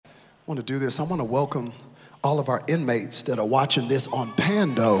want to do this. I want to welcome all of our inmates that are watching this on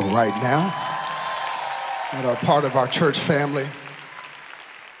Pando right now, that are part of our church family.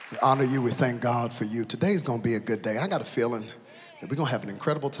 We honor you. We thank God for you. Today's going to be a good day. I got a feeling that we're going to have an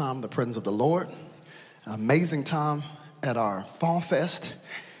incredible time in the presence of the Lord, an amazing time at our Fall Fest,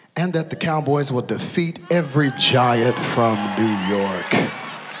 and that the Cowboys will defeat every giant from New York.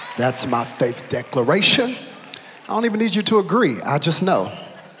 That's my faith declaration. I don't even need you to agree. I just know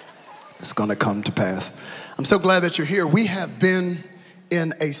it's going to come to pass. I'm so glad that you're here. We have been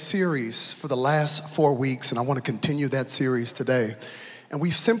in a series for the last 4 weeks, and I want to continue that series today. And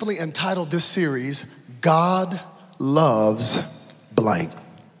we simply entitled this series, God Loves Blank.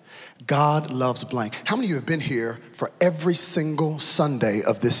 God Loves Blank. How many of you have been here for every single Sunday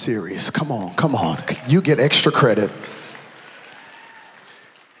of this series? Come on, come on. You get extra credit.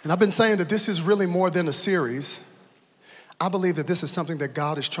 And I've been saying that this is really more than a series. I believe that this is something that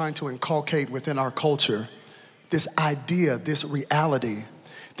God is trying to inculcate within our culture. This idea, this reality,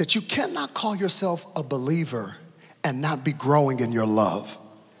 that you cannot call yourself a believer and not be growing in your love.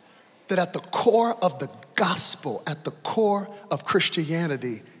 That at the core of the gospel, at the core of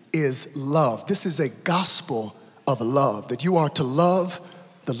Christianity is love. This is a gospel of love, that you are to love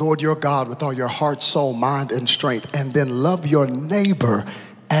the Lord your God with all your heart, soul, mind, and strength, and then love your neighbor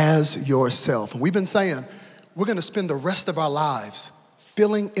as yourself. And we've been saying, we're going to spend the rest of our lives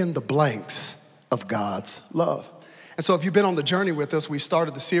filling in the blanks of God's love. And so if you've been on the journey with us, we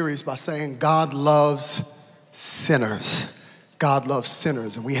started the series by saying God loves sinners. God loves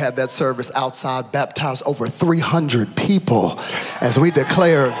sinners. And we had that service outside, baptized over 300 people as we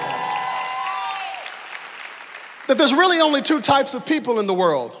declared that there's really only two types of people in the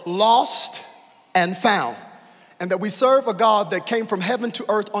world, lost and found. And that we serve a God that came from heaven to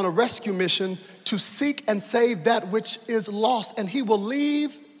earth on a rescue mission to seek and save that which is lost. And he will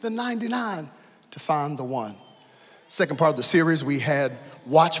leave the 99 to find the one. Second part of the series, we had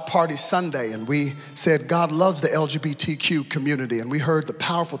Watch Party Sunday, and we said God loves the LGBTQ community. And we heard the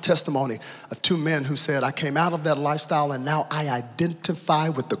powerful testimony of two men who said, I came out of that lifestyle and now I identify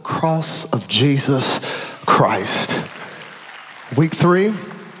with the cross of Jesus Christ. Week 3,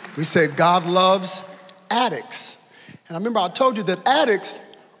 we said God loves addicts. And I remember I told you that addicts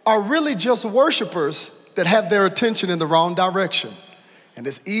are really just worshipers that have their attention in the wrong direction. And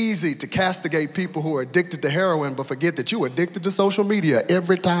it's easy to castigate people who are addicted to heroin, but forget that you're addicted to social media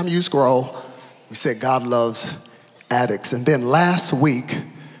every time you scroll. We said God loves addicts. And then last week,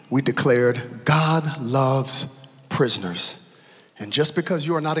 we declared God loves prisoners. And just because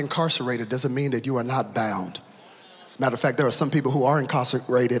you are not incarcerated doesn't mean that you are not bound. As a matter of fact, there are some people who are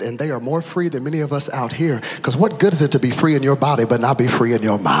incarcerated and they are more free than many of us out here. Because what good is it to be free in your body but not be free in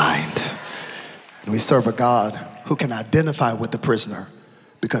your mind? And we serve a God who can identify with the prisoner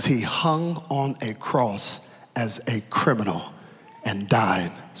because he hung on a cross as a criminal and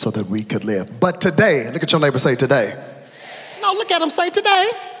died so that we could live. But today, look at your neighbor, say today. No, look at him, say today.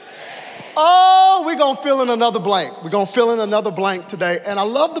 Oh, we're going to fill in another blank. We're going to fill in another blank today. And I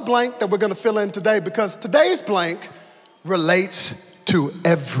love the blank that we're going to fill in today because today's blank relates to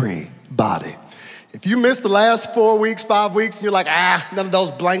everybody. If you missed the last 4 weeks, 5 weeks, and you're like, none of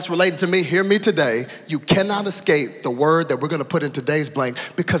those blanks related to me, hear me today. You cannot escape the word that we're going to put in today's blank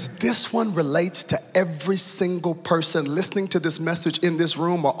because this one relates to every single person listening to this message in this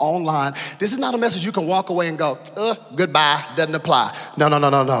room or online. This is not a message you can walk away and go, goodbye, doesn't apply.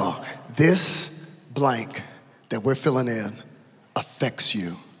 No. This blank that we're filling in affects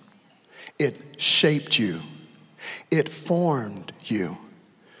you. It shaped you. It formed you.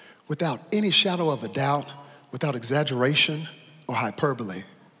 Without any shadow of a doubt, without exaggeration or hyperbole,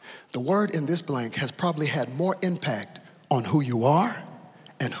 the word in this blank has probably had more impact on who you are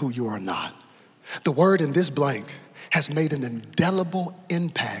and who you are not. The word in this blank has made an indelible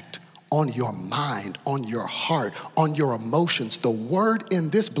impact on your mind, on your heart, on your emotions. The word in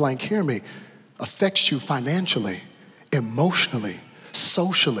this blank, hear me, affects you financially, emotionally,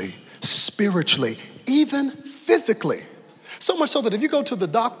 socially, spiritually, even physically. So much so that if you go to the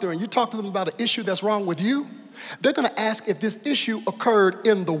doctor and you talk to them about an issue that's wrong with you, they're going to ask if this issue occurred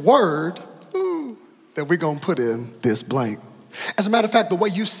in the word that we're going to put in this blank. As a matter of fact, the way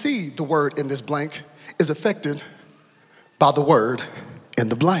you see the word in this blank is affected by the word in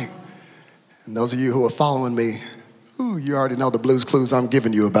the blank. And those of you who are following me, you already know the Blue's Clues I'm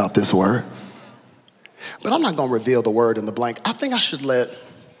giving you about this word. But I'm not going to reveal the word in the blank. I think I should let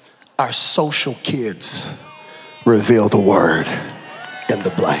our social kids reveal the word in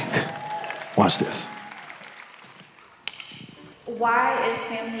the blank. Watch this. Why is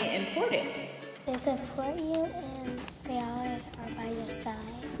family important? They support you and They always are by your side.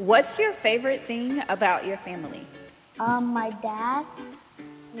 What's your favorite thing about your family? My dad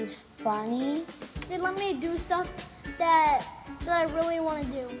is funny. They let me do stuff that I really want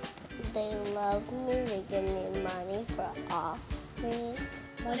to do. They love me. They give me money for offering.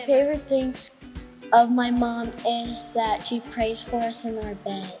 My favorite thing of my mom is that she prays for us in our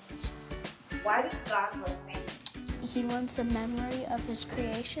beds. Why does God love family? He wants a memory of his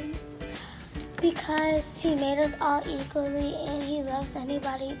creation. Because he made us all equally and he loves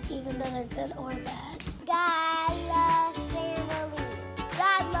anybody even though they're good or bad. God loves family.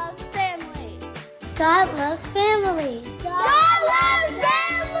 God loves family. God loves family. God loves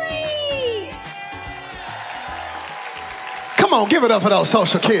family. Come on, give it up for those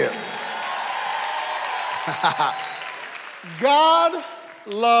social kids. God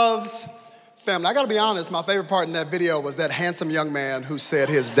loves family. I gotta be honest, my favorite part in that video was that handsome young man who said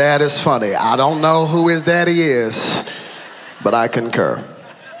his dad is funny. I don't know who his daddy is, but I concur.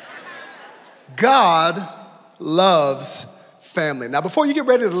 God loves family. Now, before you get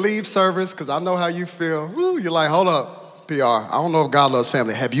ready to leave service, because I know how you feel, you're like, hold up, PR, I don't know if God loves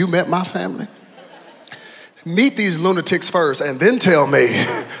family. Have you met my family? Meet these lunatics first and then tell me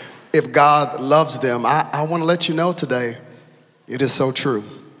if God loves them. I want to let you know today, it is so true.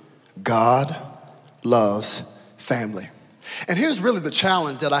 God loves family. And here's really the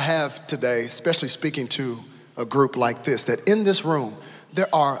challenge that I have today, especially speaking to a group like this, that in this room, there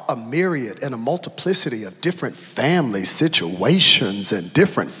are a myriad and a multiplicity of different family situations and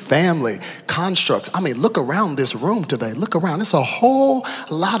different family constructs. I mean, look around this room today. Look around. It's a whole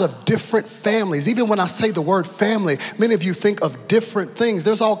lot of different families. Even when I say the word family, many of you think of different things.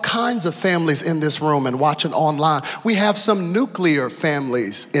 There's all kinds of families in this room and watching online. We have some nuclear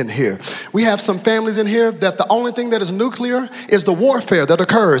families in here. We have some families in here that the only thing that is nuclear is the warfare that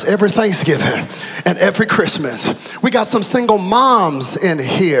occurs every Thanksgiving and every Christmas. We got some single moms in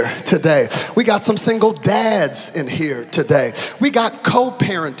here today. We got some single dads in here today. We got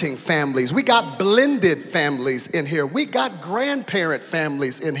co-parenting families. We got blended families in here. We got grandparent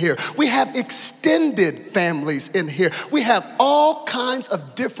families in here. We have extended families in here. We have all kinds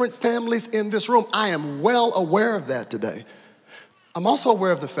of different families in this room. I am well aware of that today. I'm also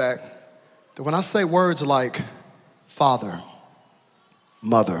aware of the fact that when I say words like father,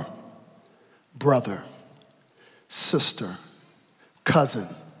 mother, brother, sister, cousin,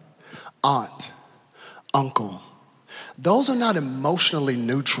 aunt, uncle, those are not emotionally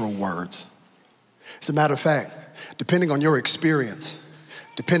neutral words. As a matter of fact, depending on your experience,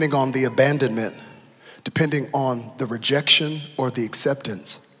 depending on the abandonment, depending on the rejection or the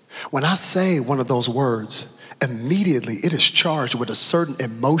acceptance, when I say one of those words, immediately it is charged with a certain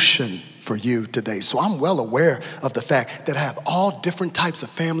emotion for you today. So I'm well aware of the fact that I have all different types of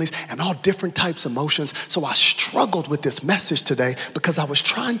families and all different types of emotions. So I struggled with this message today because I was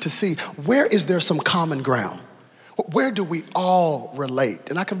trying to see, where is there some common ground? Where do we all relate?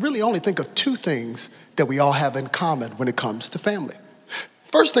 And I can really only think of two things that we all have in common when it comes to family.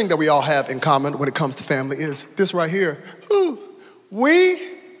 First thing that we all have in common when it comes to family is this right here. We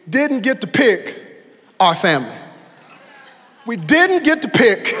didn't get to pick our family. We didn't get to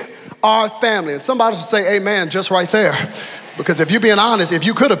pick our family. And somebody should say amen just right there. Because if you're being honest, if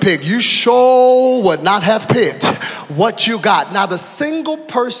you could have picked, you sure would not have picked what you got. Now, the single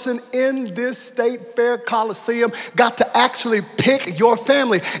person in this State Fair Coliseum got to actually pick your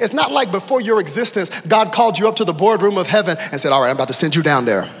family. It's not like before your existence, God called you up to the boardroom of heaven and said, all right, I'm about to send you down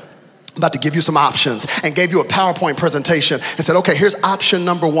there. I'm about to give you some options, and gave you a PowerPoint presentation and said, okay, here's option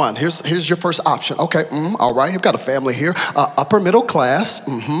number one. Here's your first option. Okay, all right, you've got a family here. Upper middle class,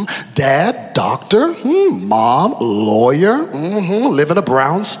 dad, doctor, mom, lawyer, live in a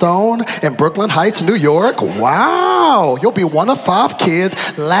brownstone in Brooklyn Heights, New York. Wow, you'll be one of 5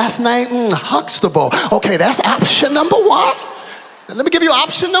 kids. Last name, Huxtable. Okay, that's option number 1. And let me give you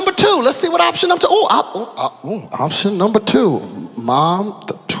option number 2. Let's see what option number 2. Option number 2. Mom,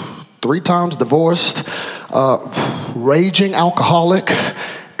 3 times divorced, raging alcoholic,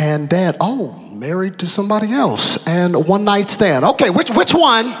 and dad, married to somebody else, and one night stand. Okay, which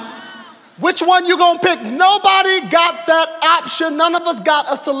one? Which one you gonna pick? Nobody got that option. None of us got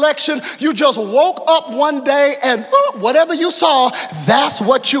a selection. You just woke up one day and whatever you saw, that's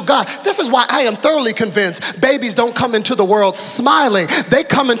what you got. This is why I am thoroughly convinced babies don't come into the world smiling. They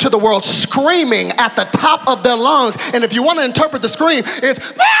come into the world screaming at the top of their lungs. And if you want to interpret the scream, it's, what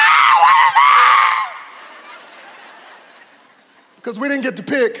is that? Because we didn't get to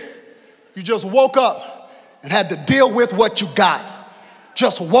pick. You just woke up and had to deal with what you got.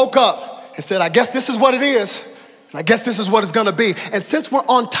 Just woke up and said, I guess this is what it is. I guess this is what it's gonna be. And since we're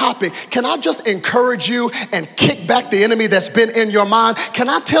on topic, can I just encourage you and kick back the enemy that's been in your mind? Can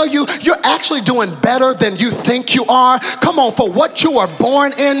I tell you, you're actually doing better than you think you are. Come on, for what you were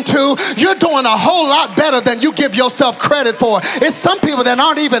born into, you're doing a whole lot better than you give yourself credit for. It's some people that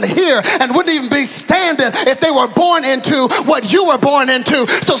aren't even here and wouldn't even be standing if they were born into what you were born into.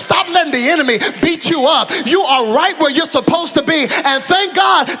 So stop letting the enemy beat you up. You are right where you're supposed to be. And thank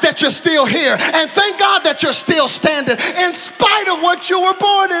God that you're still here. And thank God that you're still standing in spite of what you were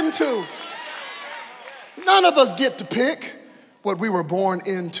born into. None of us get to pick what we were born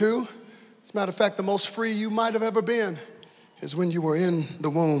into. As a matter of fact, the most free you might have ever been is when you were in the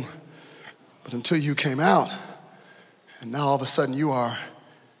womb. But until you came out, and now all of a sudden you are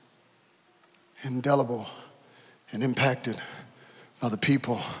indelible and impacted by the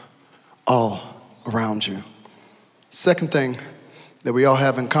people all around you. Second thing that we all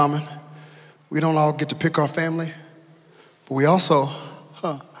have in common, we don't all get to pick our family, but we also,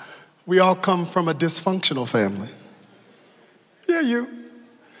 we all come from a dysfunctional family. Yeah,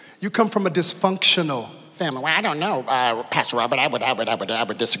 you come from a dysfunctional family. Well, I don't know, Pastor Robert. I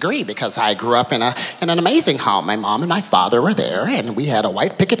would disagree because I grew up in an amazing home. My mom and my father were there, and we had a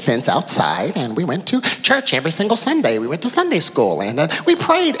white picket fence outside, and we went to church every single Sunday. We went to Sunday school, and we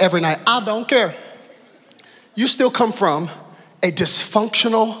prayed every night. I don't care. You still come from a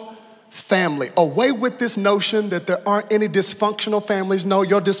dysfunctional family. Away with this notion that there aren't any dysfunctional families. No,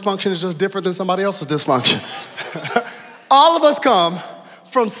 your dysfunction is just different than somebody else's dysfunction. All of us come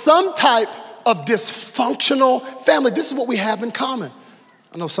from some type of dysfunctional family. This is what we have in common.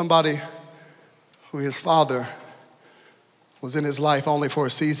 I know somebody who his father was in his life only for a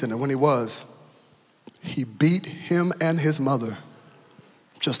season, and when he beat him and his mother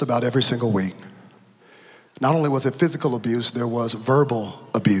just about every single week. Not only was it physical abuse, there was verbal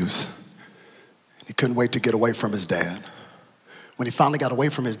abuse. He couldn't wait to get away from his dad. When he finally got away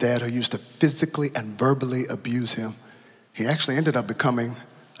from his dad, who used to physically and verbally abuse him, he actually ended up becoming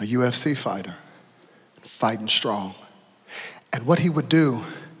a UFC fighter, fighting strong. And what he would do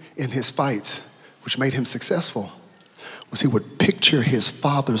in his fights, which made him successful, was he would picture his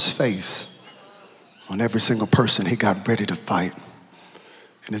father's face on every single person he got ready to fight.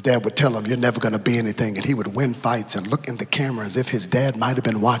 And his dad would tell him, "You're never gonna be anything." And he would win fights and look in the camera as if his dad might have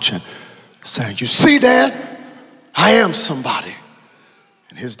been watching, saying, "You see, Dad, I am somebody."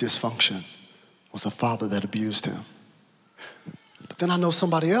 And his dysfunction was a father that abused him. But then I know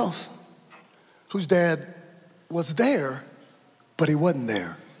somebody else whose dad was there, but he wasn't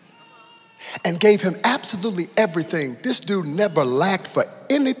there, and gave him absolutely everything. This dude never lacked for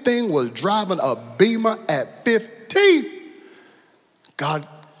anything, was driving a Beamer at 15. God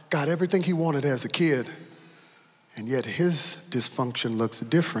got everything he wanted as a kid, and yet his dysfunction looks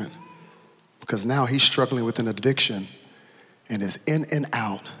different because now he's struggling with an addiction and is in and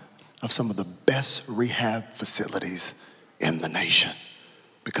out of some of the best rehab facilities in the nation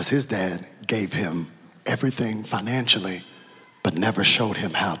because his dad gave him everything financially but never showed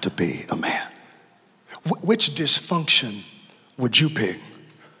him how to be a man. Which dysfunction would you pick?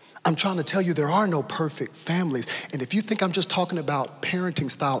 I'm trying to tell you there are no perfect families. And if you think I'm just talking about parenting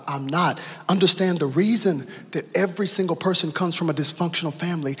style, I'm not. Understand the reason that every single person comes from a dysfunctional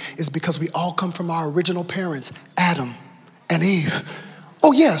family is because we all come from our original parents, Adam and Eve.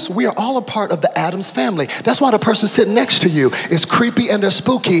 Oh yes, we are all a part of the Addams family. That's why the person sitting next to you is creepy and they're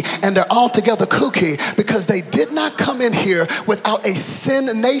spooky and they're all together kooky because they did not come in here without a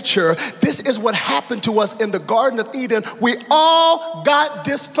sin nature. This is what happened to us in the Garden of Eden. We all got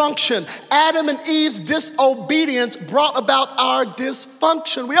dysfunction. Adam and Eve's disobedience brought about our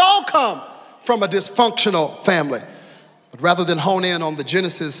dysfunction. We all come from a dysfunctional family. But rather than hone in on the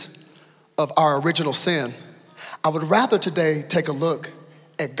genesis of our original sin, I would rather today take a look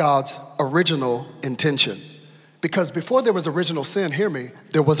at God's original intention. Because before there was original sin, hear me,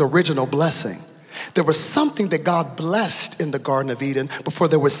 there was original blessing. There was something that God blessed in the Garden of Eden before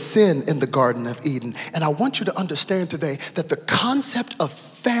there was sin in the Garden of Eden. And I want you to understand today that the concept of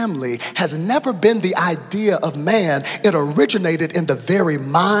family has never been the idea of man. It originated in the very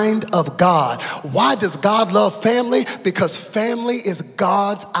mind of God. Why does God love family? Because family is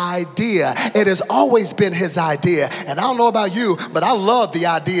God's idea. It has always been his idea. And I don't know about you, but I love the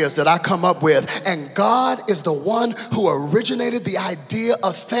ideas that I come up with. And God is the one who originated the idea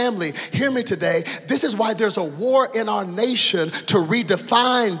of family. Hear me today. This is why there's a war in our nation to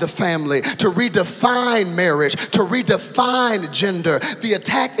redefine the family, to redefine marriage, to redefine gender. The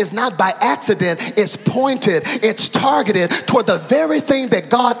attack is not by accident. It's pointed, it's targeted toward the very thing that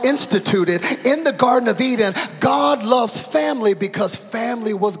God instituted in the Garden of Eden. God loves family because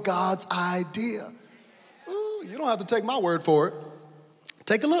family was God's idea. Ooh, You don't have to take my word for it.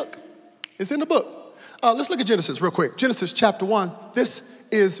 Take a look. It's in the book. Let's look at Genesis real quick. Genesis chapter 1. This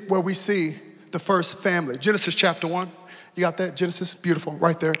is where we see the first family. Genesis chapter 1. You got that? Genesis, beautiful,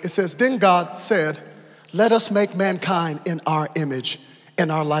 right there. It says, then God said, let us make mankind in our image,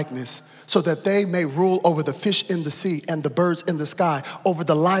 in our likeness, so that they may rule over the fish in the sea and the birds in the sky, over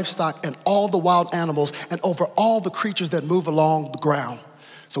the livestock and all the wild animals, and over all the creatures that move along the ground.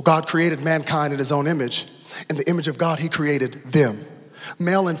 So God created mankind in his own image. In the image of God, he created them.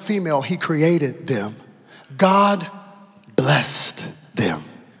 Male and female, he created them. God blessed them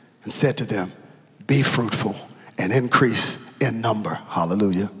and said to them, be fruitful and increase in number.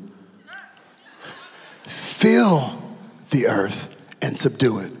 Hallelujah. Fill the earth and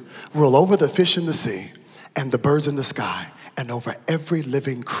subdue it. Rule over the fish in the sea and the birds in the sky and over every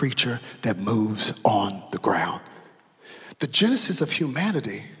living creature that moves on the ground. The genesis of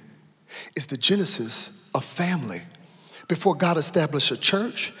humanity is the genesis of family. Before God established a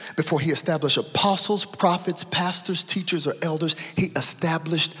church, before he established apostles, prophets, pastors, teachers, or elders, he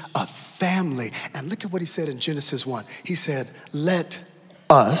established a family. And look at what he said in Genesis 1. He said, let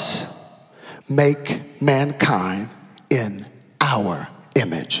us make mankind in our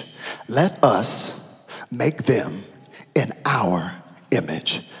image. Let us make them in our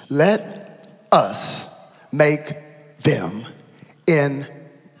image. Let us make them in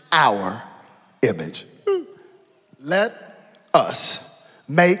our image. Let us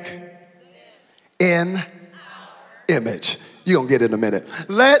make in image. You're going to get it in a minute.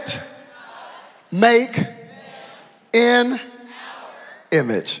 Let make in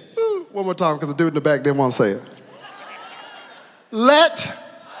image. One more time, because the dude in the back didn't want to say it. Let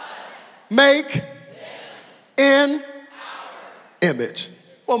make in image.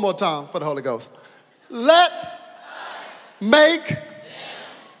 One more time for the Holy Ghost. Let make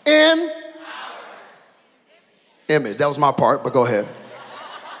in image. That was my part, but go ahead.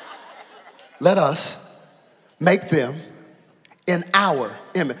 Let us make them in our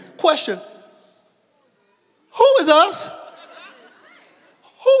image. Question, who is us?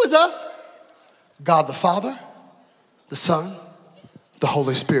 Who is us? God the Father, the Son, the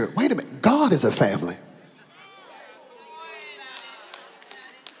Holy Spirit. Wait a minute, God is a family.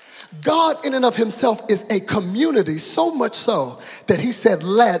 God in and of himself is a community, so much so that he said,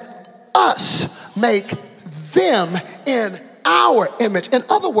 let us make them in our image. In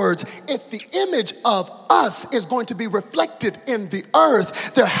other words, if the image of us is going to be reflected in the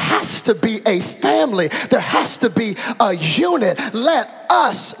earth, there has to be a family. There has to be a unit. Let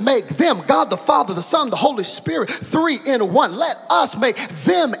us make them, God the Father, the Son, the Holy Spirit, 3 in 1. Let us make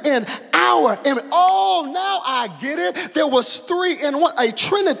them in our image. Oh, now I get it. There was 3 in 1, a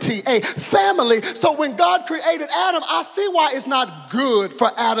trinity, a family. So when God created Adam, I see why it's not good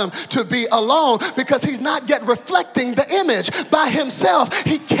for Adam to be alone, because he's not yet reflecting the image. By himself,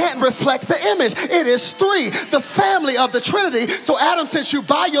 he can't reflect the image. It is 3, the family of the Trinity. So Adam, since you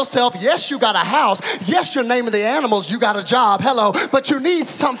by yourself, yes, you got a house. Yes, you're naming the animals. You got a job. Hello. But you need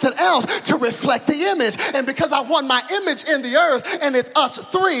something else to reflect the image. And because I want my image in the earth and it's us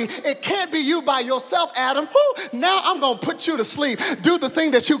 3, it can't be you by yourself, Adam. Whew, now I'm going to put you to sleep. Do the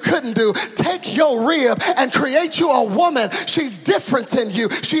thing that you couldn't do. Take your rib and create you a woman. She's different than you.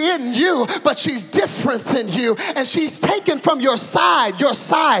 She isn't you, but she's different than you. And she's taken from your side.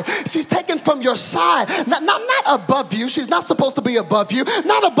 She's taken from your side. Not above you. She's not supposed to be above you.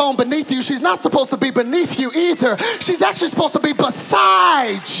 Not a bone beneath you. She's not supposed to be beneath you either. She's actually supposed to be beside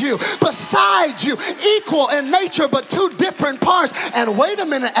you, equal in nature, but 2 different parts. And wait a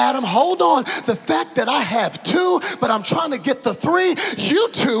minute, Adam, hold on. The fact that I have 2, but I'm trying to get the 3, you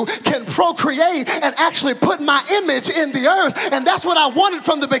 2 can procreate and actually put my image in the earth. And that's what I wanted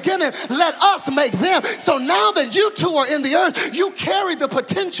from the beginning. Let us make them. So now that you 2 are in the earth, you carry the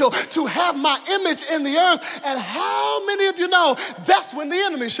potential to have my image in the earth. And how many of you know that's when the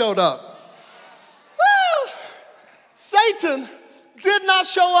enemy showed up? Woo! Satan did not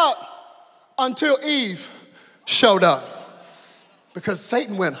show up until Eve showed up. Because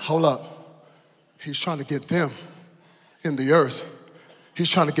Satan went, hold up. He's trying to get them in the earth. He's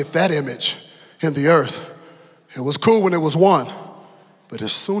trying to get that image in the earth. It was cool when it was 1. But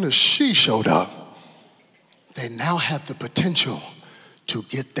as soon as she showed up, they now have the potential to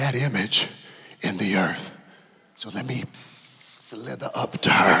get that image in the earth. So let me slither up to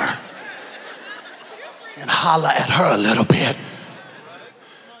her and holler at her a little bit.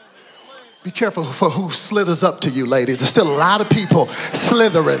 Be careful for who slithers up to you, ladies. There's still a lot of people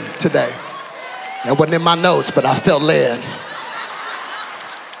slithering today. That wasn't in my notes, but I felt led.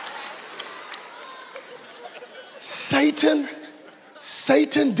 Satan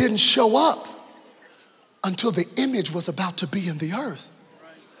didn't show up until the image was about to be in the earth.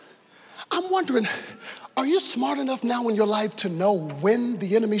 I'm wondering, are you smart enough now in your life to know when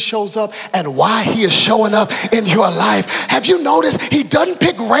the enemy shows up and why he is showing up in your life? Have you noticed he doesn't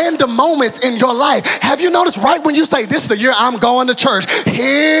pick random moments in your life? Have you noticed right when you say, this is the year I'm going to church,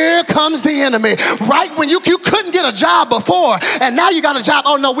 here comes the enemy. Right when you couldn't get a job before and now you got a job,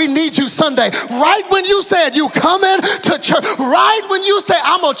 oh no, we need you Sunday. Right when you said you coming to church, right when you say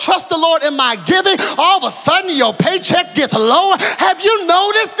I'm going to trust the Lord in my giving, all of a sudden your paycheck gets lower. Have you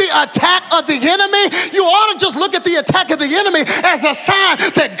noticed the attack of the enemy? You ought to just look at the attack of the enemy as a sign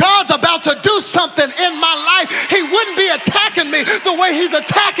that God's about to do something in my life. He wouldn't be attacking me the way he's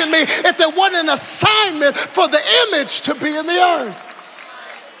attacking me if there wasn't an assignment for the image to be in the earth.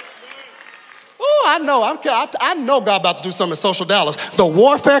 Oh, I know God about to do something in Social Dallas. The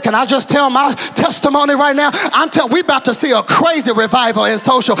warfare, can I just tell my testimony right now? We about to see a crazy revival in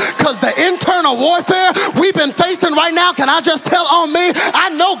Social because the internal warfare we've been facing right now, can I just tell on me? I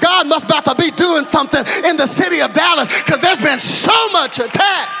know God must about to be doing something in the city of Dallas because there's been so much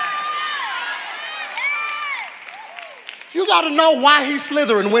attack. You got to know why he's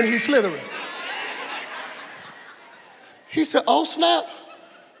slithering when he's slithering. He said, oh snap.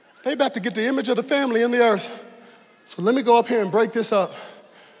 They about to get the image of the family in the earth. So let me go up here and break this up.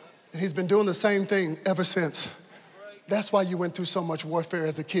 And he's been doing the same thing ever since. That's why you went through so much warfare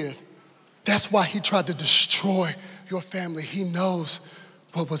as a kid. That's why he tried to destroy your family. He knows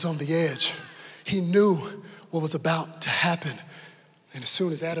what was on the edge. He knew what was about to happen. And as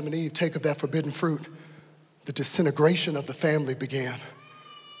soon as Adam and Eve take of that forbidden fruit, the disintegration of the family began.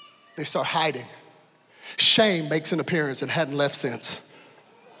 They start hiding. Shame makes an appearance and hadn't left since.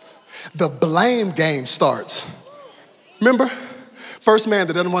 The blame game starts. Remember? First man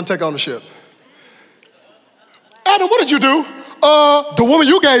that doesn't want to take ownership. Adam, what did you do? The woman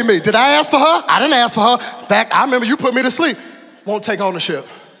you gave me. Did I ask for her? I didn't ask for her. In fact, I remember you put me to sleep. Won't take ownership.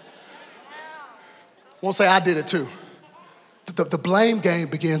 Won't say I did it too. The blame game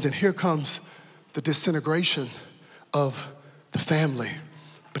begins, and here comes the disintegration of the family.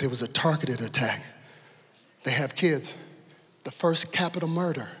 But it was a targeted attack. They have kids. The first capital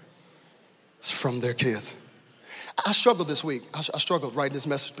murder is from their kids. I struggled this week. I struggled writing this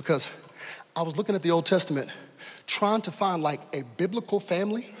message because I was looking at the Old Testament trying to find like a biblical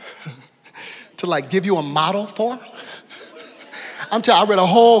family to like give you a model for. I'm telling you, I read a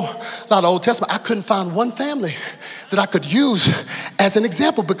whole lot of Old Testament. I couldn't find one family that I could use as an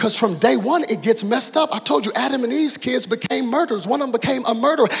example because from day one, it gets messed up. I told you Adam and Eve's kids became murderers. One of them became a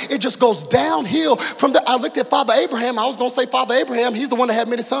murderer. It just goes downhill from there. I looked at Father Abraham. I was going to say Father Abraham, he's the one that had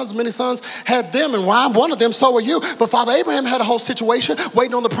many sons. Many sons had them, and while I'm one of them, so are you. But Father Abraham had a whole situation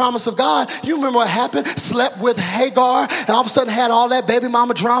waiting on the promise of God. You remember what happened? Slept with Hagar, and all of a sudden had all that baby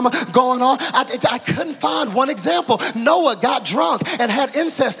mama drama going on. I couldn't find one example. Noah got drunk and had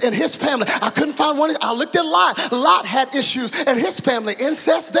incest in his family. I couldn't find one. I looked at Lot. Lot had issues in his family,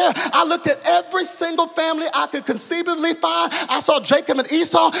 incest there. I looked at every single family I could conceivably find. I saw Jacob and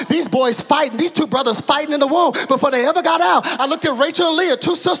Esau, these boys fighting, these two brothers fighting in the womb before they ever got out. I looked at Rachel and Leah,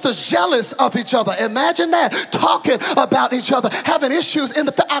 two sisters jealous of each other. Imagine that, talking about each other, having issues in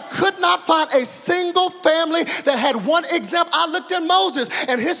the I could not find a single family that had one example. I looked at Moses,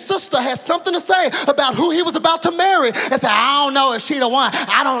 and his sister had something to say about who he was about to marry and said, I don't know if she the one.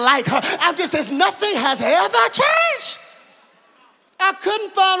 I don't like her. I'm just, as nothing has ever changed. I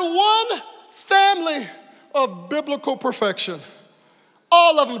couldn't find one family of biblical perfection.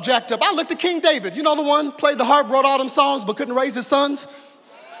 All of them jacked up. I looked at King David. You know the one, played the harp, wrote all them songs, but couldn't raise his sons?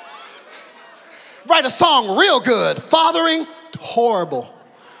 Write a song real good. Fathering, horrible.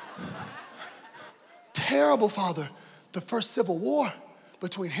 Terrible father. The first civil war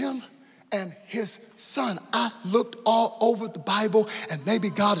between him and his son. I looked all over the Bible, and maybe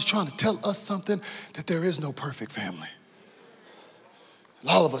God is trying to tell us something, that there is no perfect family. And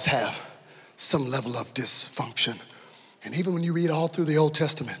all of us have some level of dysfunction. And even when you read all through the Old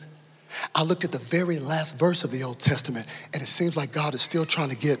Testament, I looked at the very last verse of the Old Testament, and it seems like God is still trying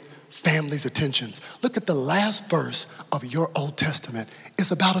to get families' attentions. Look at the last verse of your Old Testament.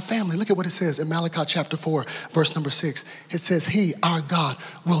 It's about a family. Look at what it says in Malachi chapter 4, verse number 6. It says, He, our God,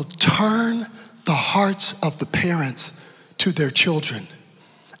 will turn the hearts of the parents to their children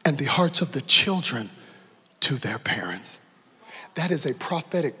and the hearts of the children to their parents. That is a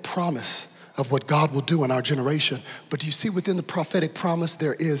prophetic promise of what God will do in our generation. But do you see within the prophetic promise,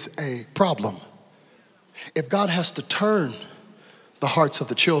 there is a problem. If God has to turn the hearts of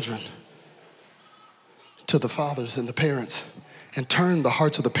the children to the fathers and the parents, and turn the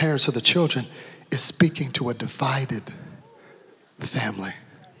hearts of the parents to the children, is speaking to a divided family.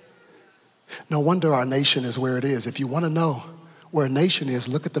 No wonder our nation is where it is. If you want to know where a nation is,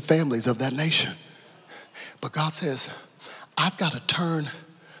 look at the families of that nation. But God says, I've got to turn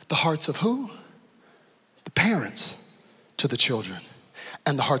the hearts of who? The parents to the children,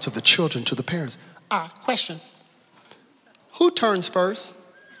 and the hearts of the children to the parents. Question. Who turns first?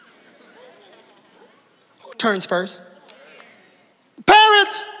 Who turns first?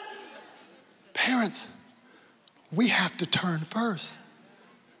 Parents! Parents, we have to turn first.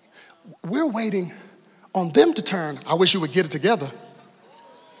 We're waiting on them to turn. I wish you would get it together.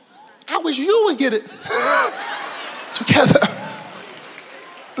 I wish you would get it together.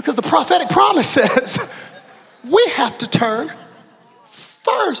 Because the prophetic promise says we have to turn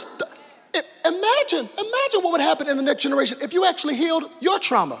first. Imagine what would happen in the next generation if you actually healed your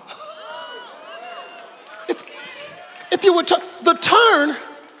trauma. If you would the turn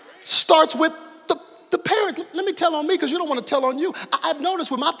starts with the parents. Let me tell on me, because you don't want to tell on you. I've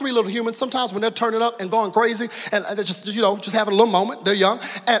noticed with my 3 little humans, sometimes when they're turning up and going crazy, and they're just, just having a little moment, they're young,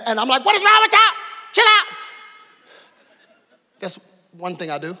 and I'm like, what is wrong with y'all? Chill out. That's one thing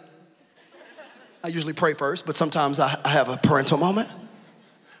I do. I usually pray first, but sometimes I have a parental moment.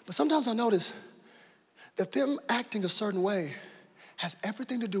 But sometimes I notice that them acting a certain way has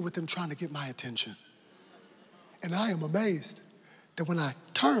everything to do with them trying to get my attention. And I am amazed that when I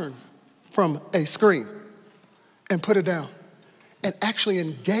turn from a screen and put it down and actually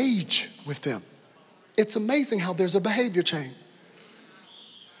engage with them, it's amazing how there's a behavior change.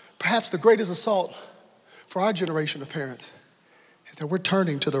 Perhaps the greatest assault for our generation of parents is that we're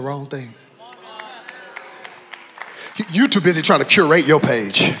turning to the wrong thing. You're too busy trying to curate your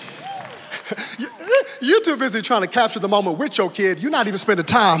page. You're too busy trying to capture the moment with your kid. You're not even spending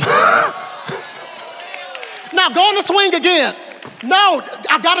time. Now go on the swing again. No,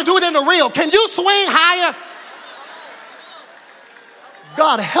 I gotta do it in the reel. Can you swing higher?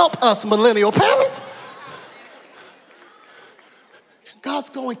 God help us millennial parents. God's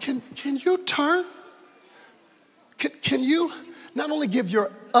going, can you turn? Can you not only give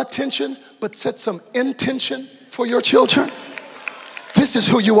your attention, but set some intention for your children? This is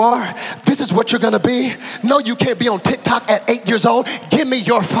who you are. This is what you're gonna be. No, you can't be on TikTok at 8 years old. Give me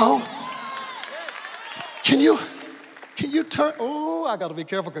your phone. Can you turn? Oh, I gotta be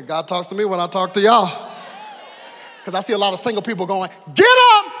careful because God talks to me when I talk to y'all. Because I see a lot of single people going, get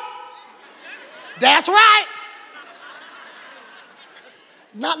up! That's right!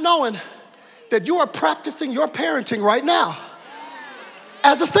 Not knowing that you are practicing your parenting right now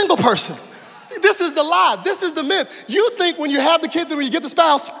as a single person. See, this is the lie. This is the myth. You think when you have the kids and when you get the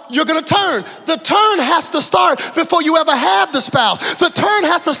spouse, you're gonna turn. The turn has to start before you ever have the spouse. The turn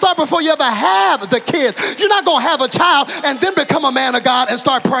has to start before you ever have the kids. You're not gonna have a child and then become a man of God and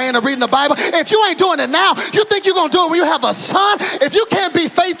start praying and reading the Bible. If you ain't doing it now, you think you're gonna do it when you have a son? If you can't be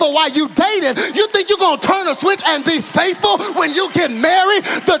faithful while you dating, you think you're gonna turn a switch and be faithful when you get married?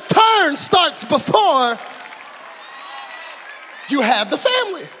 The turn starts before you have the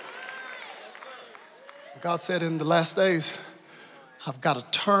family. God said in the last days, I've got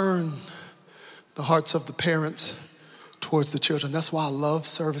to turn the hearts of the parents towards the children. That's why I love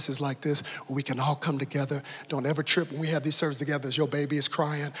services like this, where we can all come together. Don't ever trip when we have these services together as your baby is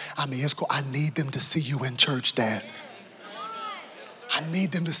crying. I mean, it's cool. I need them to see you in church, Dad. I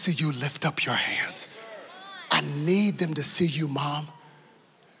need them to see you lift up your hands. I need them to see you, Mom,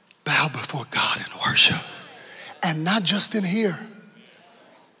 bow before God and worship. And not just in here,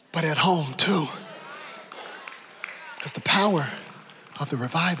 but at home too. Because the power of the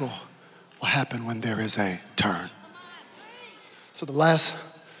revival will happen when there is a turn. So the last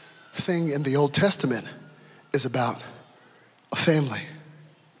thing in the Old Testament is about a family.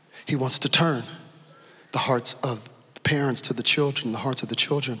 He wants to turn the hearts of the parents to the children, the hearts of the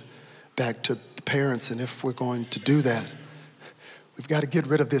children back to the parents. And if we're going to do that, we've got to get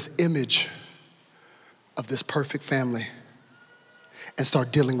rid of this image of this perfect family and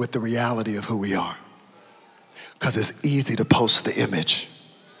start dealing with the reality of who we are. Because it's easy to post the image.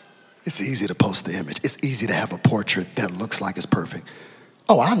 It's easy to post the image. It's easy to have a portrait that looks like it's perfect.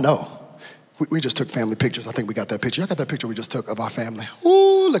 Oh, I know. We just took family pictures. I think we got that picture. I got that picture we just took of our family.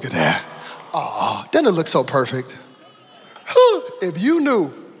 Ooh, look at that. Oh, doesn't it look so perfect? If you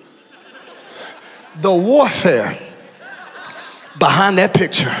knew the warfare behind that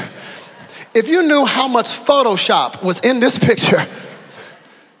picture, if you knew how much Photoshop was in this picture,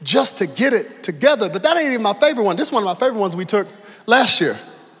 just to get it together. But that ain't even my favorite one. This is one of my favorite ones we took last year.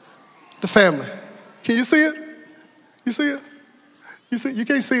 The family. Can you see it? You see it? You see? You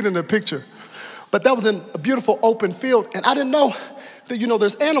can't see it in the picture. But that was in a beautiful open field. And I didn't know that,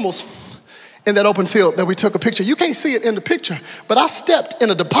 there's animals in that open field that we took a picture. You can't see it in the picture. But I stepped in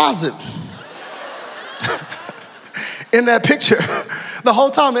a deposit in that picture the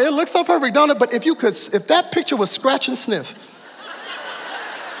whole time. It looks so perfect, don't it? But if that picture was scratch and sniff,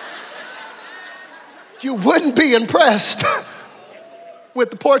 you wouldn't be impressed with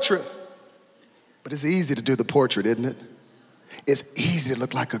the portrait. But it's easy to do the portrait, isn't it? It's easy to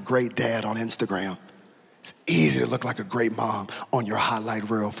look like a great dad on Instagram. It's easy to look like a great mom on your highlight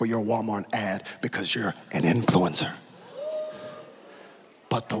reel for your Walmart ad because you're an influencer.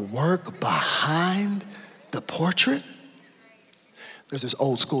 But the work behind the portrait, there's this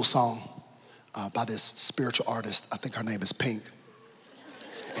old school song by this spiritual artist. I think her name is Pink.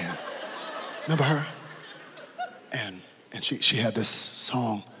 And remember her? And she had this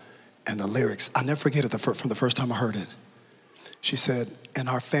song, and the lyrics, I never forget it from the first time I heard it. She said, in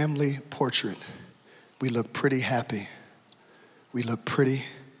our family portrait, we look pretty happy. We look pretty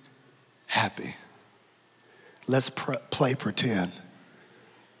happy. Let's play pretend.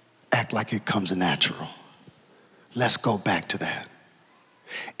 Act like it comes natural. Let's go back to that.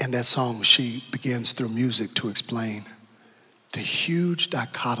 In that song, she begins through music to explain the huge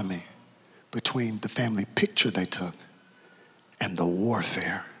dichotomy between the family picture they took and the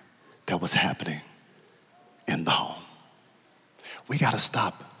warfare that was happening in the home. We got to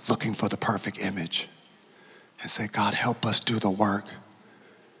stop looking for the perfect image and say, God, help us do the work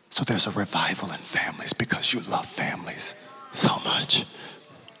so there's a revival in families because you love families so much.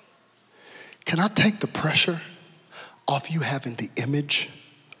 Can I take the pressure off you having the image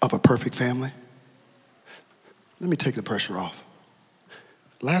of a perfect family? Let me take the pressure off.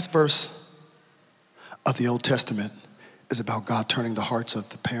 Last verse of the Old Testament is about God turning the hearts of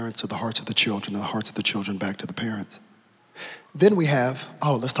the parents to the hearts of the children and the hearts of the children back to the parents. Then we have,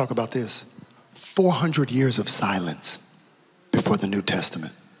 let's talk about this, 400 years of silence before the New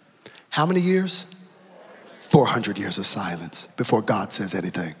Testament. How many years? 400 years of silence before God says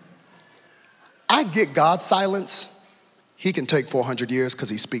anything. I get God's silence. He can take 400 years because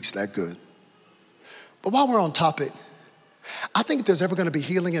he speaks that good. But while we're on topic, I think if there's ever going to be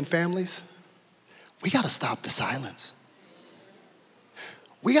healing in families, we got to stop the silence.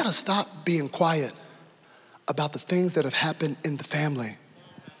 We got to stop being quiet about the things that have happened in the family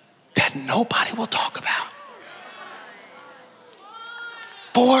that nobody will talk about.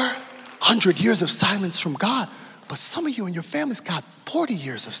 400 years of silence from God. But some of you and your families got 40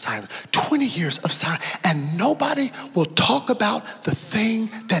 years of silence, 20 years of silence, and nobody will talk about the thing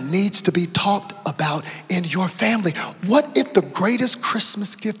that needs to be talked about in your family. What if the greatest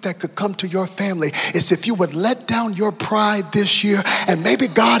Christmas gift that could come to your family is if you would let down your pride this year, and maybe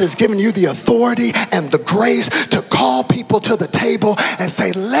God has given you the authority and the grace to call people to the table and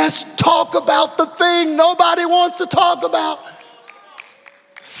say, let's talk about the thing nobody wants to talk about.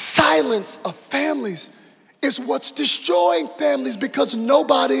 Silence of families is what's destroying families because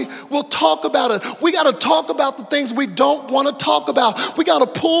nobody will talk about it. We got to talk about the things we don't want to talk about. We got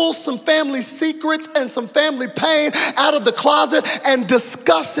to pull some family secrets and some family pain out of the closet and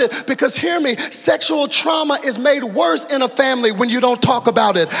discuss it because, hear me, sexual trauma is made worse in a family when you don't talk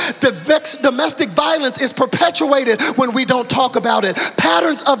about it. Domestic violence is perpetuated when we don't talk about it.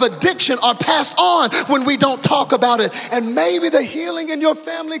 Patterns of addiction are passed on when we don't talk about it. And maybe the healing in your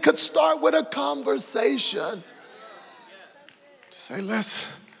family could start with a conversation. Say, let's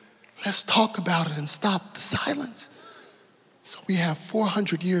talk about it and stop the silence. So we have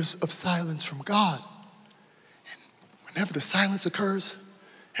 400 years of silence from God. And whenever the silence occurs,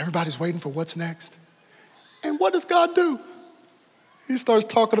 everybody's waiting for what's next. And what does God do? He starts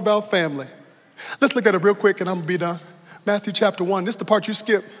talking about family. Let's look at it real quick and I'm gonna be done. Matthew chapter 1, this is the part you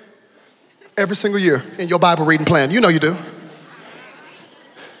skip every single year in your Bible reading plan. You know you do.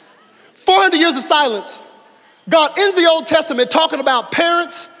 400 years of silence. God ends the Old Testament talking about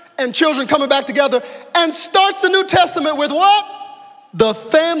parents and children coming back together and starts the New Testament with what? The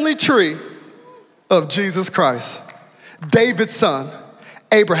family tree of Jesus Christ. David's son,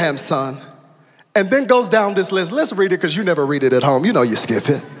 Abraham's son, and then goes down this list. Let's read it because you never read it at home. You know you skip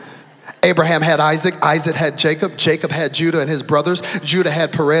it. Abraham had Isaac, Isaac had Jacob, Jacob had Judah and his brothers, Judah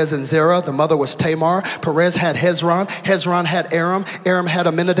had Perez and Zerah, the mother was Tamar, Perez had Hezron, Hezron had Aram, Aram had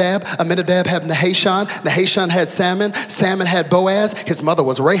Aminadab, Aminadab had Nahashon, Nahashon had Salmon, Salmon had Boaz, his mother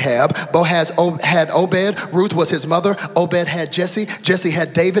was Rahab, Boaz had Obed, Ruth was his mother, Obed had Jesse, Jesse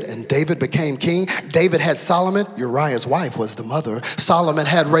had David, and David became king, David had Solomon, Uriah's wife was the mother, Solomon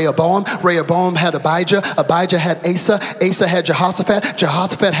had Rehoboam, Rehoboam had Abijah, Abijah had Asa, Asa had Jehoshaphat,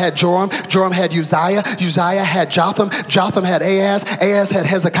 Jehoshaphat had Joram, Joram had Uzziah. Uzziah had Jotham. Jotham had Ahaz. Ahaz had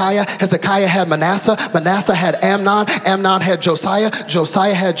Hezekiah. Hezekiah had Manasseh. Manasseh had Amnon. Amnon had Josiah.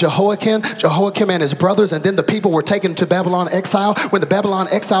 Josiah had Jehoiakim. Jehoiakim and his brothers. And then the people were taken to Babylon exile. When the Babylon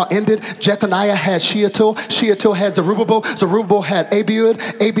exile ended, Jeconiah had Shealtiel. Shealtiel had Zerubbabel. Zerubbabel had Abiud.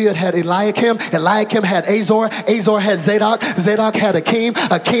 Abiud had Eliakim. Eliakim had Azor. Azor had Zadok. Zadok had Akim.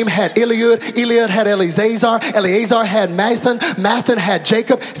 Akim had Eliud. Eliud had Eleazar. Eleazar had Mathan. Mathan had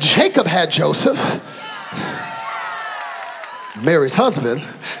Jacob. Jacob had Joseph, Mary's husband.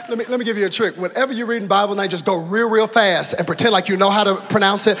 Let me give you a trick. Whatever you read in Bible night, just go real fast and pretend like you know how to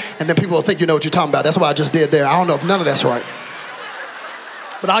pronounce it, and then people will think you know what you're talking about. That's what I just did there. I don't know if none of that's right.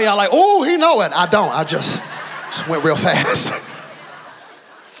 But all y'all like, oh, he know it. I don't. I just went real fast.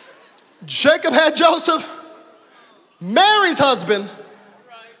 Jacob had Joseph, Mary's husband,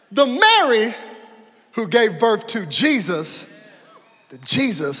 the Mary who gave birth to Jesus, the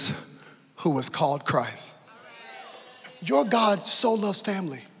Jesus who was called Christ. Your God so loves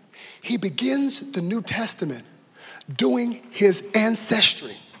family. He begins the New Testament doing his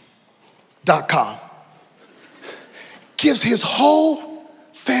ancestry.com. Gives his whole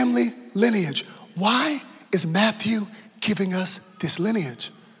family lineage. Why is Matthew giving us this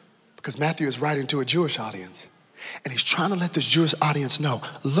lineage? Because Matthew is writing to a Jewish audience. And he's trying to let this Jewish audience know,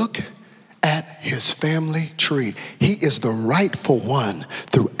 look at his family tree. He is the rightful one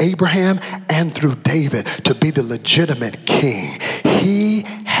through Abraham and through David to be the legitimate king. He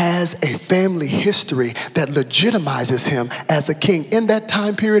has a family history that legitimizes him as a king. In that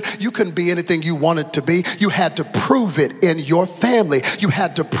time period, you couldn't be anything you wanted to be. You had to prove it in your family. You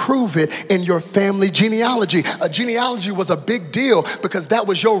had to prove it in your family genealogy. A genealogy was a big deal because that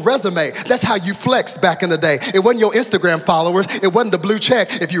was your resume. That's how you flexed back in the day. It wasn't your Instagram followers. It wasn't the blue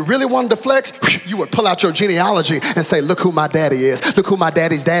check. If you really wanted to flex, you would pull out your genealogy and say, look who my daddy is. Look who my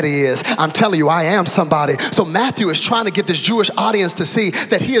daddy's daddy is. I'm telling you, I am somebody. So Matthew is trying to get this Jewish audience to see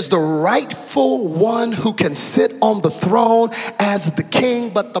that he is the rightful one who can sit on the throne as the king.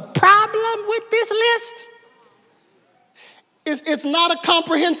 But the problem with this list is it's not a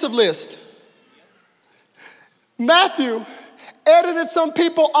comprehensive list. Matthew edited some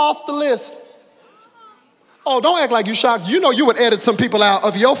people off the list. Oh, don't act like you shocked. You know you would edit some people out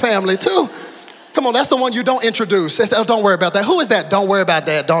of your family too. Come on, that's the one you don't introduce. Oh, don't worry about that. Who is that? Don't worry about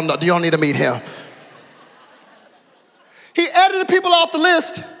that. You don't need to meet him. He edited people off the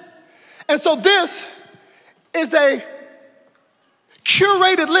list. And so this is a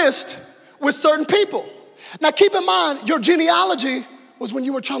curated list with certain people. Now keep in mind, your genealogy was when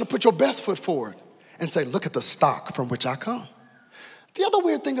you were trying to put your best foot forward and say, look at the stock from which I come. The other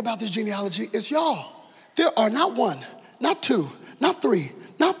weird thing about this genealogy is y'all, there are not one, not two, not three,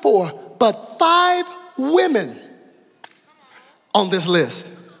 not four, but 5 women on this list.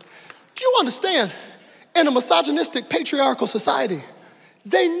 Do you understand? In a misogynistic, patriarchal society,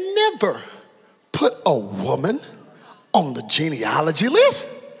 they never put a woman on the genealogy list.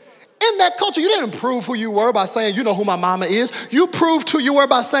 In that culture, you didn't prove who you were by saying, you know who my mama is. You proved who you were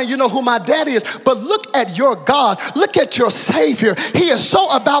by saying, you know who my daddy is. But look at your God. Look at your Savior. He is so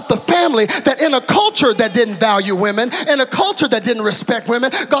about the family that in a culture that didn't value women, in a culture that didn't respect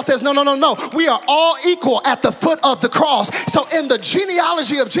women, God says, no. We are all equal at the foot of the cross. So in the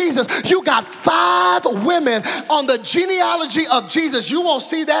genealogy of Jesus, you got 5 women on the genealogy of Jesus. You won't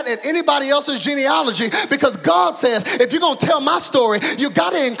see that in anybody else's genealogy because God says, if you're going to tell my story, you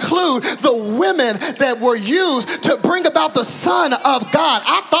got to include the women that were used to bring about the Son of God.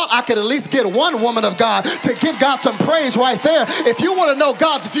 I thought I could at least get one woman of God to give God some praise right there. If you want to know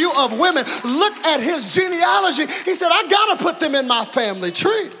God's view of women, look at his genealogy. He said, I got to put them in my family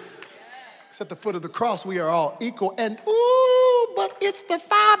tree. Because at the foot of the cross, we are all equal. And ooh, but it's the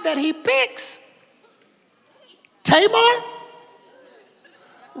 5 that he picks. Tamar,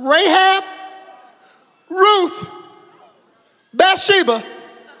 Rahab, Ruth, Bathsheba,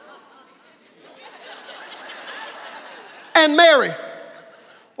 and Mary.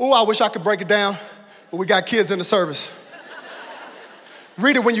 Oh, I wish I could break it down, but we got kids in the service.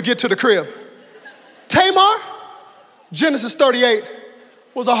 Read it when you get to the crib. Tamar, Genesis 38,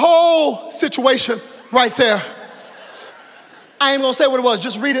 was a whole situation right there. I ain't gonna say what it was,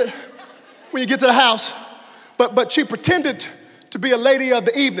 just read it when you get to the house. But she pretended to be a lady of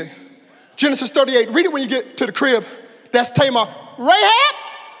the evening. Genesis 38, read it when you get to the crib. That's Tamar. Rahab,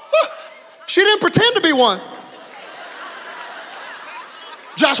 she didn't pretend to be one.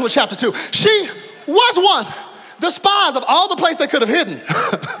 Joshua chapter 2. She was one. The spies of all the places they could have hidden,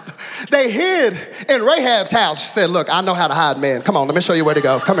 They hid in Rahab's house. She said, look, I know how to hide, man. Come on, let me show you where to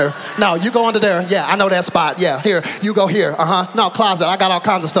go. Come here. No, you go under there. Yeah, I know that spot. Yeah, here. You go here. No, closet. I got all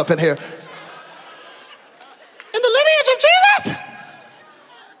kinds of stuff in here. In the lineage of Jesus,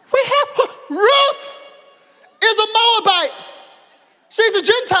 we have Ruth is a Moabite. She's a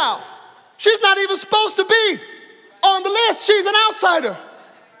Gentile. She's not even supposed to be on the list. She's an outsider.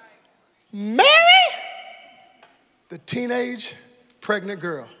 Mary, the teenage pregnant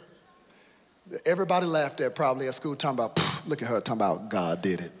girl that everybody laughed at probably at school, talking about, look at her, talking about God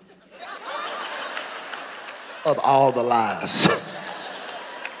did it. Of all the lies,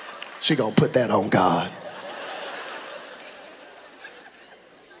 she gonna put that on God.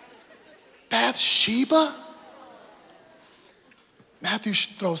 Bathsheba? Matthew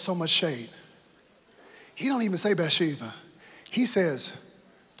throws so much shade. He don't even say Bathsheba. He says,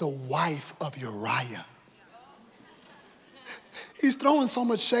 the wife of Uriah. He's throwing so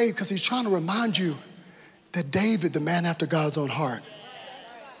much shade because he's trying to remind you that David, the man after God's own heart,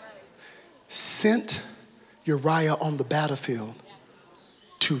 sent Uriah on the battlefield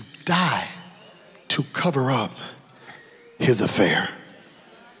to die to cover up his affair.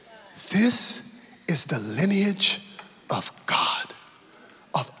 This is the lineage of God.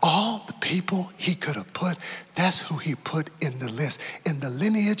 Of all the people he could have put, that's who he put in the list. In the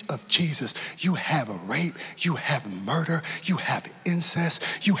lineage of Jesus, you have a rape, you have murder, you have incest,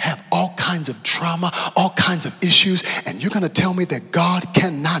 you have all kinds of trauma, all kinds of issues, and you're gonna tell me that God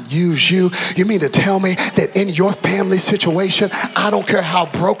cannot use you? You mean to tell me that in your family situation, I don't care how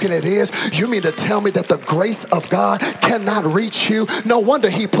broken it is, you mean to tell me that the grace of God cannot reach you? No wonder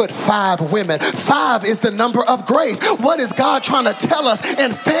he put 5 women. 5 is the number of grace. What is God trying to tell us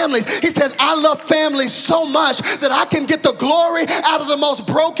in families? He says, I love families so much that I can get the glory out of the most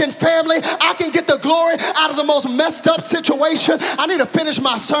broken family. I can get the glory out of the most messed up situation. I need to finish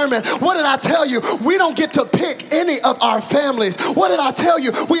my sermon. What did I tell you? We don't get to pick any of our families. What did I tell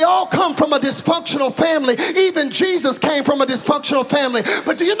you? We all come from a dysfunctional family. Even Jesus came from a dysfunctional family.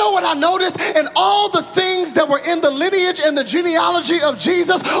 But do you know what I noticed? In all the things that were in the lineage and the genealogy of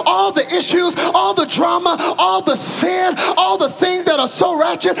Jesus, all the issues, all the drama, all the sin, all the things that are so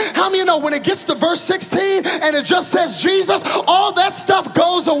ratchet, how many of you know when it gets to verse 16 and it just says Jesus, all that stuff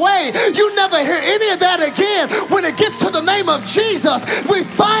goes away. You never hear any of that again. When it gets to the name of Jesus, we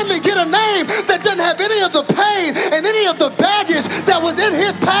finally get a name that doesn't have any of the pain and any of the baggage that was in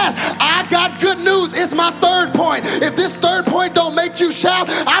his past. I got good news. It's my third point. If this third point don't make you shout,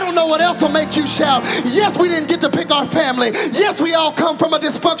 I don't know what else will make you shout. Yes, we didn't get to pick our family. Yes, we all come from a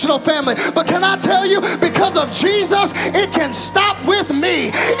dysfunctional family. But can I tell you, because of Jesus, it can stop with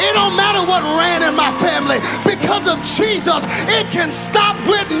me. It don't matter what ran in my family. Because of Jesus, it can stop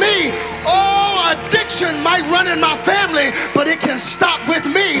with me. Oh, addiction might run in my family, but it can stop with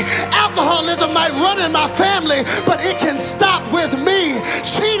me. Alcoholism might run in my family, but it can stop with me.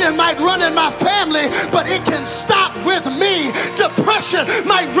 Cheating might run in my family, but it can stop with me. Depression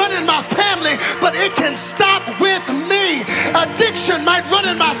might run in my family, but it can stop with me. Addiction might run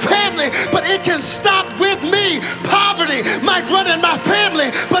in my family, but it can stop with me. Poverty might run in my family,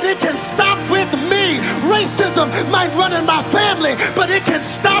 but it can stop with me. Racism might run in my family, but it can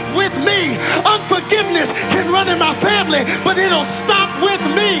stop with me. Unforgiveness can run in my family, but it'll stop with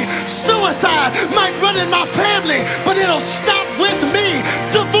me. Suicide might run in my family, but it'll stop with me.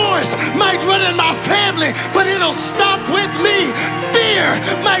 Divorce might run in my family, but it'll stop with me. Fear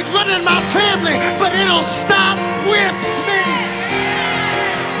might run in my family, but it'll stop with me.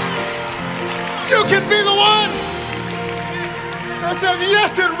 You can be the one that says,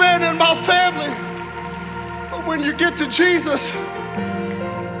 yes, it ran in my family. But when you get to Jesus,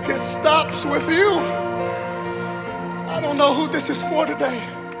 it stops with you. I don't know who this is for today,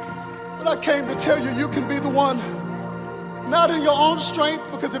 but I came to tell you, you can be the one. Not in your own strength,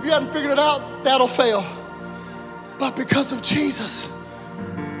 because if you hadn't figured it out, that'll fail. But because of Jesus,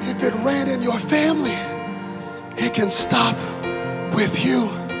 if it ran in your family, it can stop with you.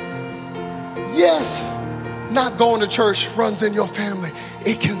 Yes, not going to church runs in your family.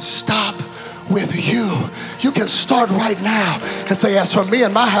 It can stop with you. You can start right now and say, as for me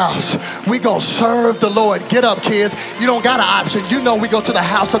and my house, we gonna serve the Lord. Get up, kids. You don't got an option. You know we go to the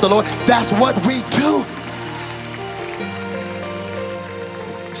house of the Lord. That's what we do.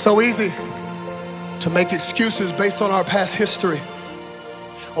 It's so easy to make excuses based on our past history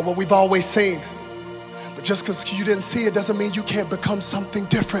or what we've always seen. But just because you didn't see it doesn't mean you can't become something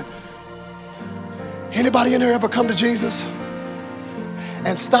different. Anybody in here ever come to Jesus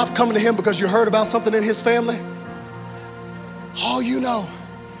and stop coming to him because you heard about something in his family? All you know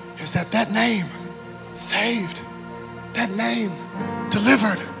is that that name saved, that name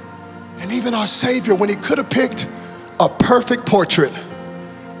delivered, And even our Savior, when he could have picked a perfect portrait,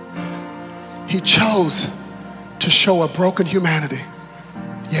 he chose to show a broken humanity.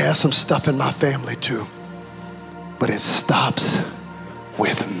 Yeah, some stuff in my family too, but it stops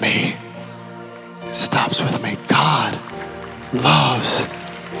with me. It stops with me. God loves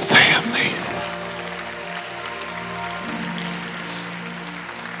families.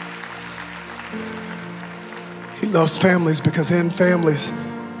 He loves families because in families,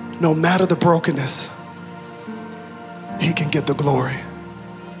 no matter the brokenness, he can get the glory.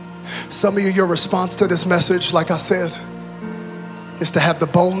 Some of you, your response to this message, like I said, is to have the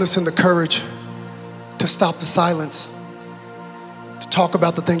boldness and the courage to stop the silence, to talk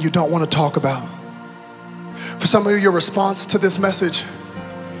about the thing you don't want to talk about. For some of you, your response to this message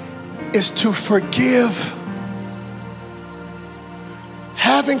is to forgive.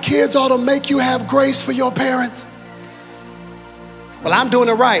 Having kids ought to make you have grace for your parents. Well, I'm doing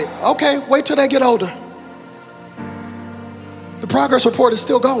it right. Okay, wait till they get older. The progress report is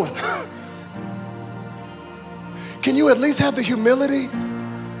still going. Can you at least have the humility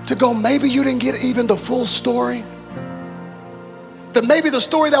to go, maybe you didn't get even the full story? That maybe the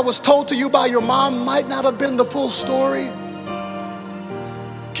story that was told to you by your mom might not have been the full story?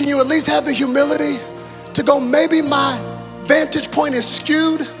 Can you at least have the humility to go, maybe my vantage point is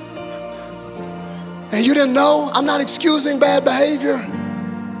skewed and you didn't know? I'm not excusing bad behavior,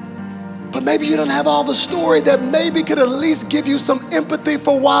 but maybe you didn't have all the story that maybe could at least give you some empathy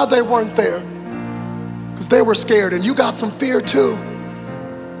for why they weren't there. Because they were scared and you got some fear too.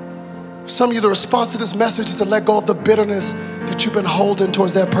 Some of you, the response to this message is to let go of the bitterness that you've been holding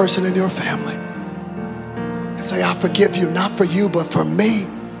towards that person in your family. And say, I forgive you, not for you, but for me.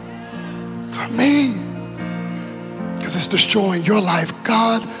 For me. Because it's destroying your life.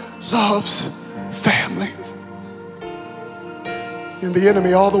 God loves families. And the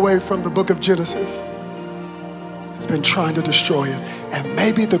enemy, all the way from the book of Genesis, has been trying to destroy it. And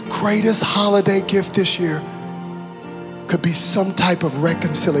maybe the greatest holiday gift this year could be some type of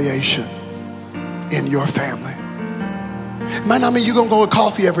reconciliation in your family. It might not mean you're gonna go with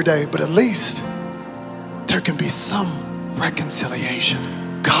coffee every day, but at least there can be some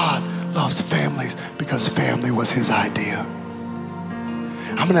reconciliation. God loves families because family was his idea.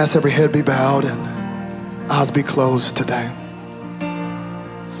 I'm gonna ask every head be bowed and eyes be closed today.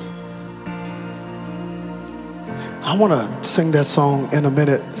 I wanna sing that song in a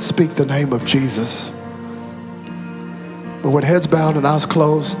minute, Speak the Name of Jesus. But with heads bowed and eyes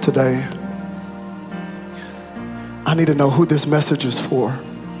closed today, I need to know who this message is for.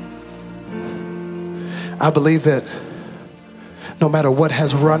 I believe that no matter what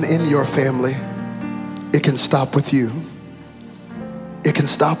has run in your family, it can stop with you. It can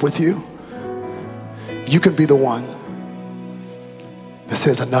stop with you. You can be the one that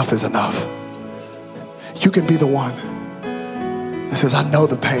says enough is enough. You can be the one that says, I know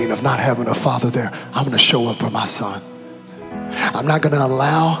the pain of not having a father there. I'm gonna show up for my son. I'm not gonna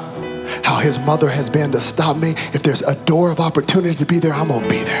allow how his mother has been to stop me. If there's a door of opportunity to be there, I'm gonna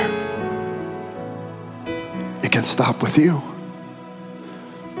be there. It can stop with you.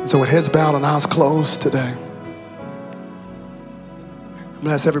 So with heads bowed and eyes closed today, I'm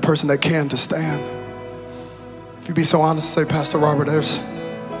gonna ask every person that can to stand. If you'd be so honest to say, Pastor Robert, there's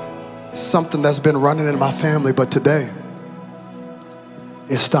something that's been running in my family, but today,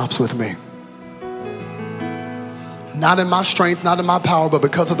 it stops with me. Not in my strength, not in my power, but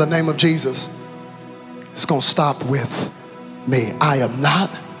because of the name of Jesus, it's gonna stop with me. I am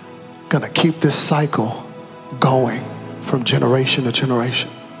not gonna keep this cycle going from generation to generation.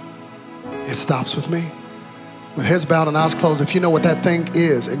 It stops with me. With heads bowed and eyes closed, if you know what that thing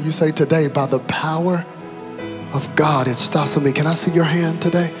is, and you say today, by the power of God, it stops with me. Can I see your hand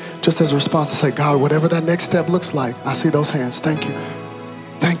today? Just as a response to say, God, whatever that next step looks like, I see those hands. Thank you.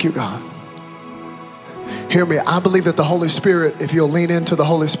 Thank you, God. Hear me, I believe that the Holy Spirit, if you'll lean into the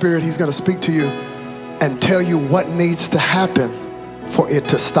Holy Spirit, he's gonna speak to you and tell you what needs to happen for it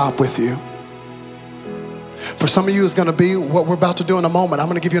to stop with you. For some of you, it's gonna be what we're about to do in a moment. I'm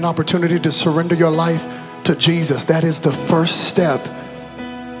gonna give you an opportunity to surrender your life to Jesus. That is the first step.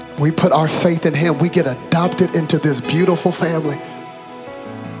 We put our faith in him. We get adopted into this beautiful family.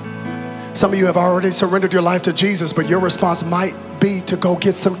 Some of you have already surrendered your life to Jesus, but your response might be to go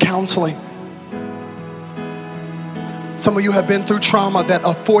get some counseling. Some of you have been through trauma that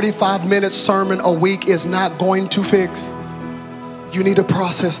a 45-minute sermon a week is not going to fix. You need to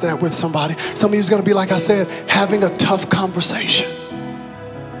process that with somebody. Some of you is gonna be, like I said, having a tough conversation.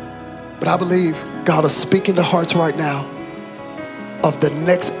 But I believe God is speaking to hearts right now of the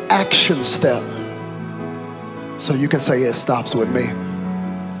next action step so you can say it stops with me.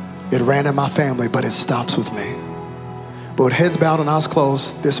 It ran in my family, but it stops with me. But with heads bowed and eyes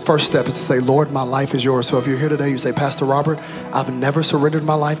closed, this first step is to say, Lord, my life is yours. So if you're here today, you say, Pastor Robert, I've never surrendered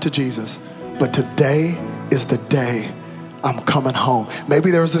my life to Jesus, but today is the day I'm coming home. Maybe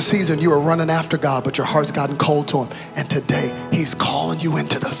there was a season you were running after God, but your heart's gotten cold to him. And today, he's calling you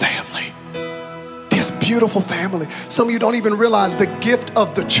into the family. This beautiful family. Some of you don't even realize the gift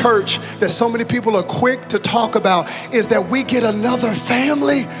of the church that so many people are quick to talk about is that we get another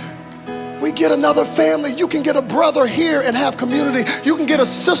family. We get another family. You can get a brother here and have community. You can get a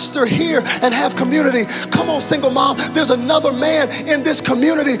sister here and have community. Come on, single mom. There's another man in this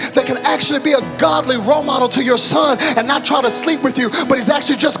community that can actually be a godly role model to your son and not try to sleep with you, but he's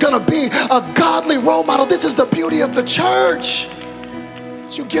actually just going to be a godly role model. This is the beauty of the church.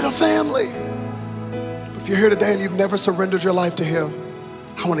 You get a family. If you're here today and you've never surrendered your life to him,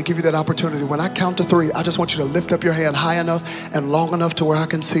 I want to give you that opportunity. When I count to 3, I just want you to lift up your hand high enough and long enough to where I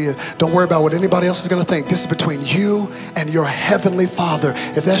can see it. Don't worry about what anybody else is going to think. This is between you and your heavenly Father.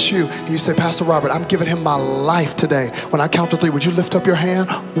 If that's you, you say, Pastor Robert, I'm giving him my life today. When I count to 3, would you lift up your hand?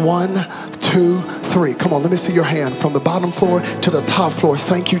 1, 2, 3. Come on, let me see your hand from the bottom floor to the top floor.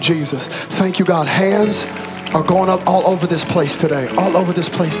 Thank you, Jesus. Thank you, God. Hands are going up all over this place today. All over this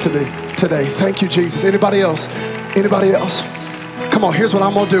place today. Thank you, Jesus. Anybody else? Anybody else? Come on, here's what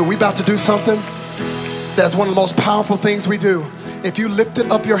I'm gonna do. We about to do something that's one of the most powerful things we do. If you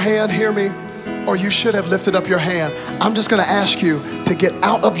lifted up your hand, hear me, or you should have lifted up your hand, I'm just gonna ask you to get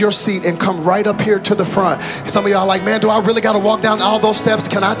out of your seat and come right up here to the front. Some of y'all are like, man, do I really gotta walk down all those steps?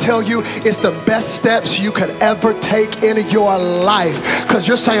 Can I tell you, it's the best steps you could ever take in your life. Because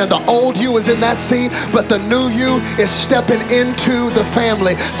you're saying the old you is in that seat, but the new you is stepping into the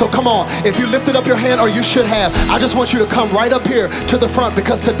family. So come on, if you lifted up your hand, or you should have, I just want you to come right up here to the front,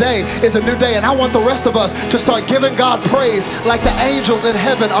 because today is a new day, and I want the rest of us to start giving God praise like the angels in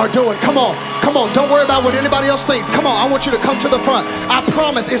heaven are doing. Come on, don't worry about what anybody else thinks. Come on, I want you to come to the front. I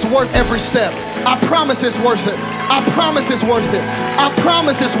promise it's worth every step. I promise it's worth it. I promise it's worth it. I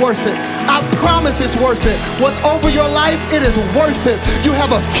promise it's worth it. I promise it's worth it. What's over your life, it is worth it. You have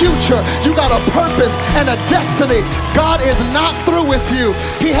a future. You got a purpose and a destiny. God is not through with you.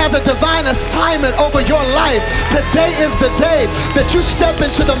 He has a divine assignment over your life. Today is the day that you step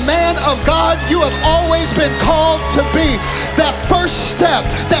into the man of God you have always been called to be. That first step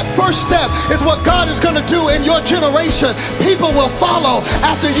is what God is going to do in your generation. People will follow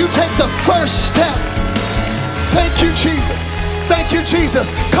after you take the first step. Thank you, Jesus. Thank you,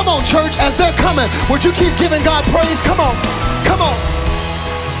 Jesus. Come on, church, as they're coming, would you keep giving God praise? Come on.